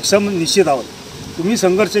संघर्षक्षम निश्चित आहोत. तुम्ही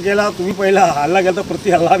संघर्ष केला, तुम्ही पहिला हल्ला केला तर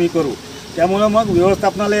प्रति हल्ला आम्ही करू. त्यामुळे मग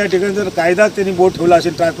व्यवस्थापनाला या ठिकाणी जर कायदा त्यांनी बोर्ड ठेवला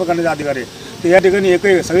असेल ट्रान्सफर करण्याचे अधिकारी तर या ठिकाणी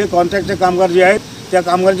एकही सगळे कॉन्ट्रॅक्टचे कामगार जे आहेत त्या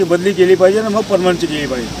कामगारांची बदली केली पाहिजे आणि मग परमनंटची केली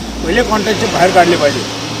पाहिजे. पहिले कॉन्ट्रॅक्टचे बाहेर काढले पाहिजे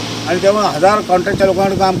आणि त्यामुळे 1000 कॉन्ट्रॅक्टच्या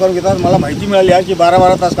लोकांकडे काम करून घेतात. मला माहिती मिळाली आहे की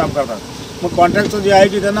 12-12 तास काम करतात. मग कॉन्ट्रॅक्टचं जे आहे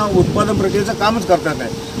की त्यांना उत्पादन प्रक्रियेचं कामच करतात नाही.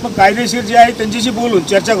 मग कायदेशीर जे आहे त्यांच्याशी बोलून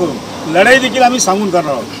चर्चा करून लढाई देखील आम्ही सांगून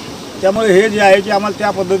करणार आहोत. त्यामुळे हे जे आहे की आम्हाला त्या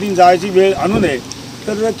पद्धतीने जायची वेळ आणू नये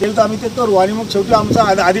तर केलं तर आम्ही ते करू. आणि मग शेवटी आमचा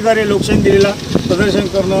अधिकारी लोकशाही दिलेला प्रदर्शन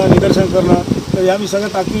करणं, निदर्शन करणं तर आम्ही सगळं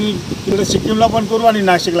टाकून तिकडे सिक्कीमला पण करू आणि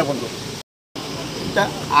नाशिकला पण करू. तर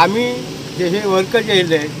आम्ही जे हे वर्कर जे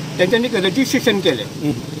येयले त्यांच्यानी रजिस्ट्रेशन केले.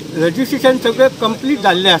 रजिस्ट्रेशन सगळं कंप्लीट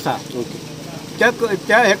झाल्लें आसा.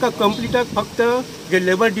 त्या हेका कंप्लीटाक फक्त जे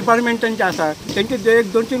लेबर डिपार्टमेंटांचे आसा त्यांचे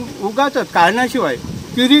 1-2-3 उगाच कारणा शिवाय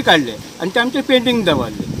क्युरी काढले आणि ते आमचे पेंडिंग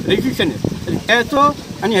दवरले रजिस्ट्रेशन. त्याचो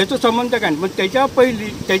आणि हेचो संबंध काय, मग त्याच्या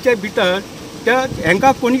पयलीं त्याच्या भितर त्या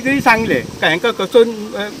हांकां कोणी तरी सांगले का हांकां कसो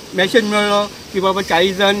मॅसेज मेळ्ळो की बाबा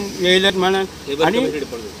 40 जण येयलेत म्हणून, आणि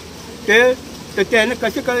ते हांवें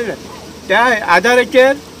कशें कळलें त्या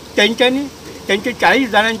आधाराचेर त्यांचे 40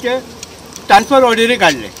 जणांचे ट्रान्सफर ऑर्डरी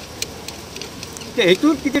काढले. ते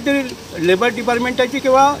हेतून कितें तरी लेबर डिपार्टमेंटाची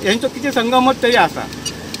किंवा हेंचो कितें संगमत तरी आसा.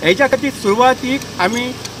 हेच्या खातीर सुरवातीक आमी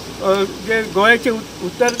जे गोंयाचे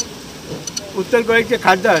उत्तर गोंयचे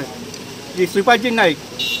खासदार जे श्रीपादजी नाईक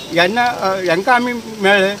हांकां आमी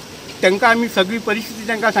मेळ्ळे. तांकां आमी सगळी परिस्थिती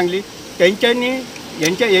तांकां सांगली. तेंच्यांनी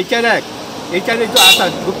हेंच्या एचआर जो आसा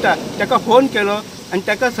गुप्ता ताका फोन केलो आणि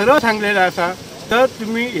ताका सरळ सांगलेलें आसा तर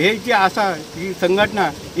तुम्ही हे जे आसा ही संघटना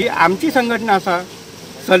ही आमची संघटना आसा,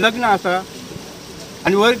 संलग्न आसा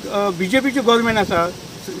आणि वर BJPची गव्हर्मेंट आसा,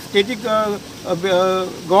 स्टेटीक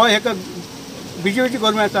गोंय हेका BJPची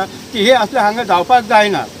गव्हर्मेंट आसा की हे असले हांगा जावपाक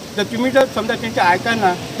जायना. तर तुम्ही जर समजा त्यांचे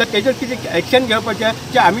आयकना तर तेजेर कितें ॲक्शन घेवपाचें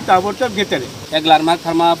जे आम्ही ताबडतोब घेतले. या ग्लारमार्क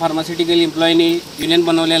फार्मास्युटिकल एम्प्लॉयनी युनियन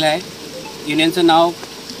बनवलेलं आहे. युनियनचं नाव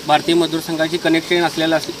भारतीय मजदूर संघाची कनेक्शन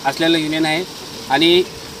असलेलं युनियन आहे आणि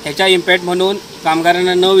ह्याचा इम्पॅक्ट म्हणून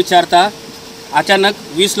कामगारांना न विचारता अचानक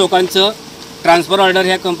 20 लोकांचं ट्रान्सफर ऑर्डर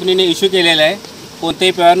ह्या कंपनीने इश्यू केलेलं आहे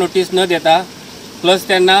कोणतेही प्रायर नोटीस न देता. प्लस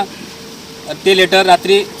त्यांना ते लेटर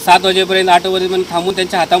रात्री 7 वाजेपर्यंत 8 वाजेपर्यंत थांबून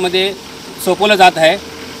त्यांच्या हातामध्ये सोपवलं जात आहे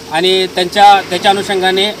आणि त्याच्या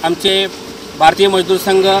अनुषंगाने आमचे भारतीय मजदूर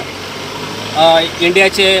संघ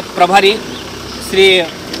इंडियाचे प्रभारी श्री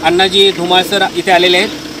अण्णाजी धुमाळ सर इथे आलेले आहेत.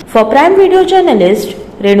 For prime video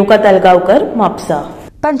journalist Renuka तलगावकर, Mapusa.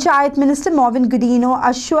 Panchayat Minister Marvin Godino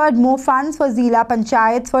assured more funds for Zila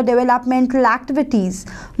Panchayats for developmental activities.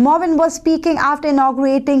 Marvin was speaking after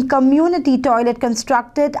inaugurating community toilet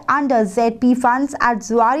constructed under ZP funds at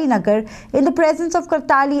Zuari Nagar in the presence of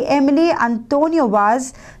Kartali MLA Antonio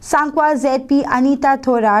Vaz, Sankwal ZP Anita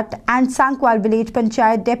Thorat and Sankwal Village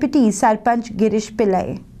Panchayat Deputy Sarpanch Girish Pillai.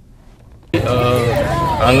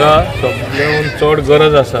 हांगा सगळ्यांत चड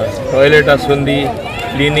गरज आसा. Toilet आसून दी,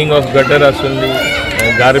 cleaning of gutter आसून दी,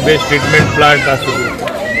 garbage treatment plant आसूं.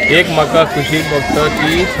 एक म्हाका खुशी भोगता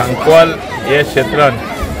की सांकवाल हे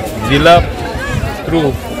क्षेत्रांत जिल्हा थ्रू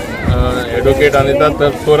एडवोकेट अनिता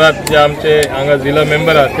थोरात जे आमचे हांगा जिल्हा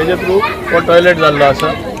मेंबर आहात तेजे थ्रू हो टॉयलेट जाल्लो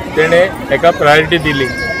आसा. तेणे हेका प्रायोरिटी दिली.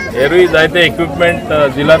 हेरूय जायते इक्विपमेंट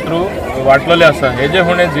जिल्हा थ्रू वाटलेले आसा. हेजे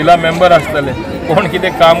फुडें जिल्हा मेंबर आसतले कोण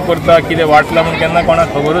कितें काम करता कितें वाटलां म्हूण केन्ना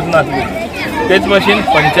कोणाक खबरूच नासली. तेच भाशेन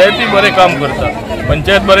पंचायती बरें काम करता.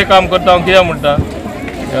 पंचायत बरें काम करता हांव कित्याक म्हणटा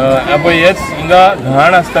पळय हेच हिंगा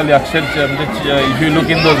घाण आसताली अक्षरशः म्हणजे if you look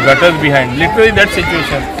in those gutters behind literally that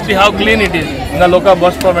situation C how clean it is. हिंगा लोकांक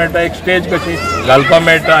बसपाक मेळटा, एक स्टेज कशी घालपाक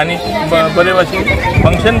मेळटा आनी बरे भाशेन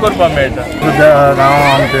फंक्शन करपाक मेळटा. हांव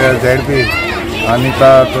आमचे ZP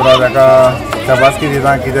अनिता थोरात ताका शाबासकी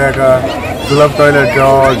दिता कित्याक सुलभ टॉयलेट जो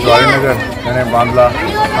जुवारीनगर ताणें बांदला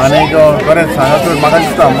आनीक बरें सांगात. म्हाका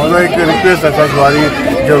दिसता म्हजो एक रिक्वेस्ट आसा जुवारी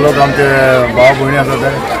जे लोक आमचे भाव भयणी आसा ते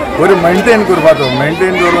बरें मेंटेन करपाचो.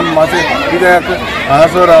 मेंटेन करून मातशें कित्याक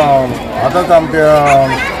हांगासर आतांच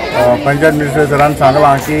आमच्या पंचायत मिनिस्टर सरान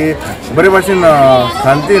सांगलां की बरे भाशेन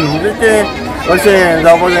शांतीन म्हणजे ते अशें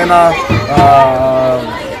जावपाक जायना,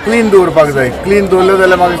 क्लीन दवरपाक जाय. क्लीन दवरलें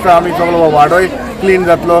जाल्यार म्हाका दिसता आमी सगळो वाडोय क्लीन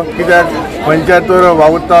जातलो. कित्याक पंचायत तर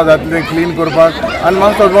वावुरता जातलें क्लीन करपाक आनी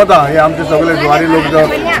म्हाका सजमता हे आमचे सगळे जुवारी लोक जो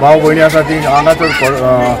भाव भयणी आसा ती हांगासर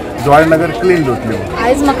जुवारी नगर क्लीन दवरतली.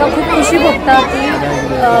 आयज म्हाका खूब खुशी भोगता की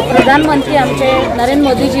प्रधानमंत्री आमचे नरेंद्र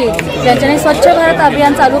मोदीजी ज्यांच्यानी स्वच्छ भारत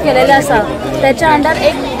अभियान चालू केलेलें आसा त्याच्या अंडर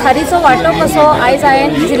एक खारीचो वांटो कसो आयज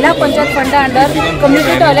हांवें जिल्हा पंचायत फंडा अंडर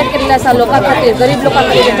कम्युनिटी टॉयलेट केल्लें आसा लोकां खातीर, गरीब लोकां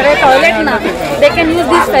खातीर जेंकडे टॉयलेट ना they can use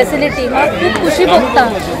this facility. म्हाका खूब खुशी भोगता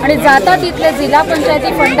आनी जाता तितले जिल्हा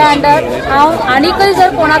पंचायती फंडा अंडर हांव आनीकय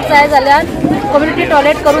जर कोणाक जाय जाल्यार कम्युनिटी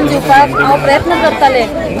टॉयलेट करून दिवपाक हांव प्रयत्न करतलें.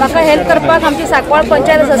 म्हाका हेल्प करपाक आमची सांकवाळ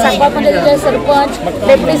पंचायत आसा, सांकवाळ पंचायतीचे सरपंच,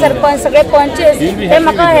 डेप्युटी सरपंच, सगळे पंचेस हे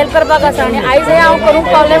म्हाका हेल्प करपाक आसा. आनी आयज हे हांव करूंक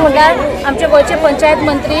पावलें म्हणल्यार आमचे गोंयचे पंचायत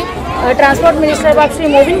मंत्री ट्रान्सपोर्ट मिनिस्टर बाब श्री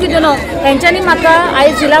मोविन गुदिनो हेंच्यांनी म्हाका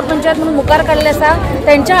आयज जिल्हा पंचायत म्हणून मुखार काडलें आसा.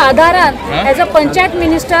 तेंच्या आधारान as a panchayat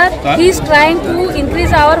minister he is trying to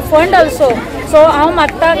increase our fund also. So हांव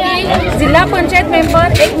मागता की जिल्हा पंचायत मेंबर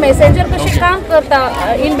एक मेसेंजर कशी काम करता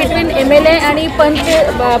इन बिटवीन MLA आणि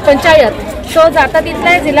पंचायत सो जाता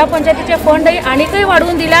तितले जिल्हा पंचायतीचे फंडय आनीकय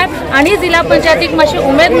वाढवून दिला आणि जिल्हा पंचायतीक मातशी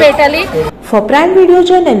उमेद मेळटली. For Prime Video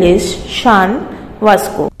journalist Shan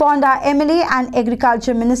Vasco. Ponda MLA and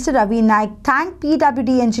Agriculture Minister Ravi Naik thanked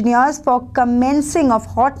PWD engineers for commencing of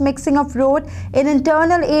hot mixing of road in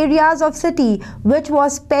internal areas of city which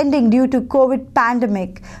was pending due to COVID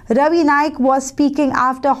pandemic. Ravi Naik was speaking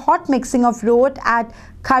after hot mixing of road at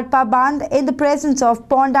Kharpaband in the presence of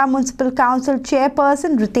Ponda Municipal Council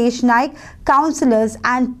Chairperson Ritesh Naik, councillors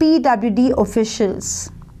and PWD officials.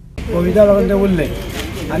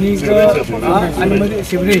 आणि मध्ये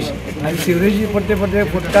sewerage आणि sewerage पडते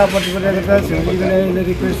फुटता करता sewerage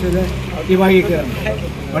request केलं की मागीर कर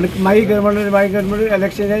पण मागीर कर म्हणून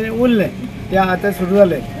इलेक्शन उरलें तें आतां सुरू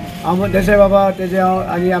जालें. हांव देसाय बाबा तेजे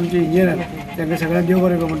आनी आमचे इंजिनियर तांकां सगळ्यांक देव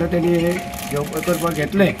बरें म्हणटा तेणी हे करपाक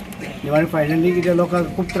घेतलें आनी फायनली कितें लोकांक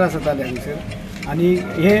खूब त्रास जाताले हांगसर आनी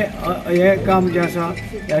हे काम जें आसा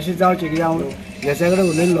हें अशें जावचें कित्याक हांव देसाय कडेन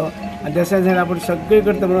उलयल्लो आनी देसाय सांगलें आपूण सगळे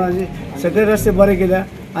करता म्हणून सगळे रस्ते बरे केल्या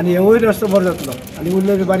आनी हेवूय रस्तो बरो जातलो आनी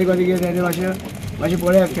उरले बारीक गेले आनी मातशें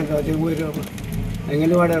पळयात केन्ना ते वयर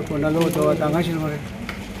हेंगेले वाड्यार कोणालो वचो हांगा आशिल्लो मरे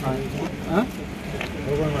आं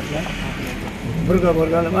बरो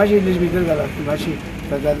घाला मातशी इंग्लीश भितर घाला मातशी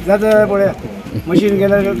जाता पळया मशीन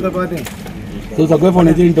गेल्यार करपा तें सो सगळे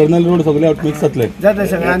फोंडेचे इंटरनल रोड सगळे आउट मिक्स जातले जाता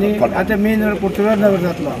सगळे आनी आतां मेन रोड पुर्तुगाल नगर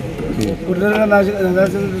जातलो पुर्तुगाल नगर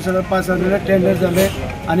सगळे 5 टेंडर जाले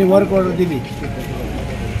आनी वर्क ऑर्डर दिली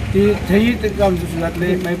ती थंय काम सुरू जातलें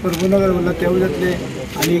मागीर प्रभुनगर उरला तेवूय जातलें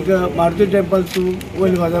आनी मारुती टेंपल टू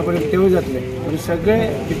वयर बाजार पर्यंत तेवूय जातलें म्हणजे सगळे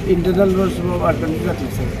इंटरनल रोड्स वाडटले जातले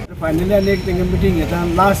सगळे फायनली आनी एक तेंगे मिटींग घेता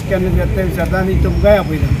लास्ट केन्ना घेता तें विचारता आनी तुमकांय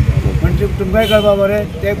आपयता म्हणजे तुमकांय कळपा बरें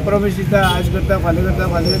ते प्रॉमिस दिता आज करता फाल्यां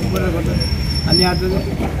बरें करता आनी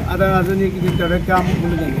आतां आजून कितें थोडें काम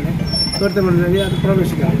म्हणून तेंगेलें करता म्हणून आतां प्रॉमिस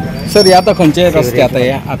केला. सर हे आतां खंयचे रस्ते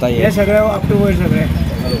आतां हे सगळे अप टू वयर सगळे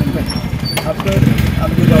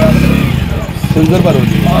सुंदर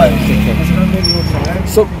पार्वती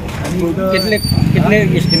सो कितले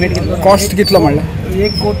एस्टिमेट कॉस्ट कितलो म्हणल्यार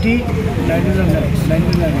 1 कोटी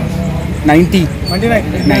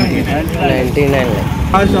 99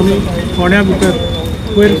 आज आमी फोंड्या भितर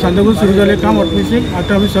पयर सांताक्रूज सुरू जालें काम ऑटोमेटीक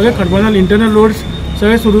आतां आमी सगळे खडपाजाल इंटरनल रोड्स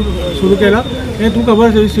सगळे सुरू केला. हे तुका खबर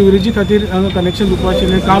आसा सिवरेजी खातीर हांगा कनेक्शन दिवपा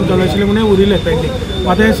आशिल्लें काम चालू आशिल्लें म्हणून उरिल्लें पेंडींग.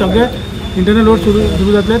 आतां हे सगळे इंटरनल रोड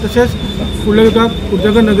सुरू जातले तशेंच फुडल्या युगाक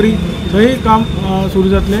पुर्तगाल नगरी थंय काम सुरू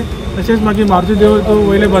जातलें तशेंच मागीर मारुती देवळ तो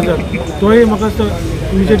वयले बाजार तोय म्हाका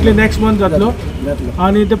इमिजिएटली नेक्स्ट मंथ जातलो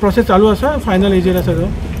आनी ते प्रोसेस चालू आसा फायनल हेजेर आसा तो.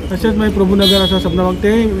 तशेंच मागीर प्रभुनगर आसा सपनाबाग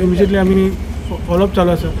ते इमिजिएटली आमी फॉलोअप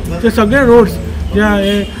चालू आसा. ते सगळे रोड्स जे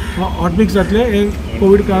हे हॉट मिक्स जातले हे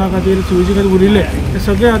कोवीड काळा खातीर सिवरेजी खातीर उरिल्ले ते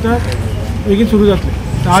सगळे आतां बेगीन सुरू जातले.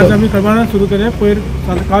 आज आमी खडपाजाल सुरू केले पयर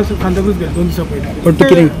काल सांताक्रूज गेले 2 दिसां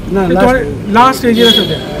पयलीं लास्ट स्टेजीर आसा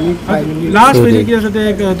ते लास्ट स्टेजीर कितें आसा ते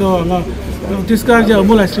एक तो हांगा तिस्कार जे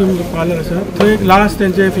अमूल आयस्क्रीम पार्लर आसा थंय एक लास्ट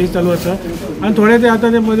तेंचे फेज चालू आसा आनी थोडे ते आतां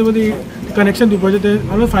ते मदीं मदीं कनेक्शन दिवपाचें ते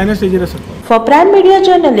आमी फायनल स्टेजीर आसा. For Prime Media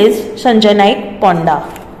journalist Sanjay Naik, Ponda.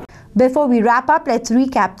 Before we wrap up, let's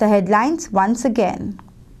recap the headlines once again.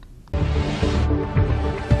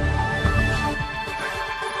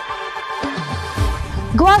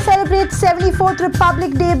 Goa celebrates 74th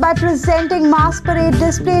Republic Day by presenting mass parade,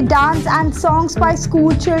 display, dance and songs by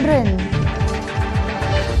school children.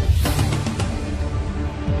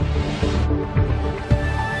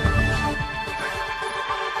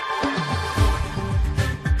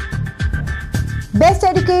 Best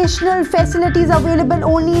educational facilities available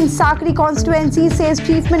only in Sakri constituency, says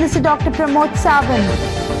Chief Minister Dr. Pramod Sawant.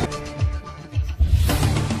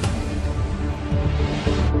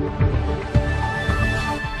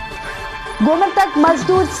 Gomatak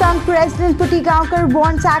Mazdoor Sangh President Puti Gaonkar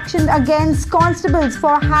wants action against constables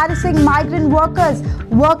for harassing migrant workers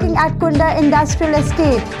working at Kunda Industrial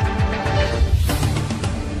Estate.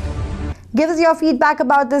 Give us your feedback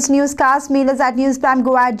about this newscast. Mail us at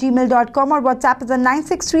newsprimegoa@gmail.com or WhatsApp us on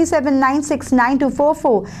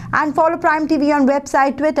 9637969244 and follow Prime TV on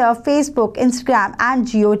website, Twitter, Facebook, Instagram and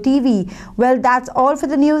GOTV. Well, that's all for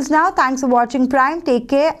the news now. Thanks for watching Prime. Take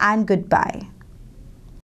care and goodbye.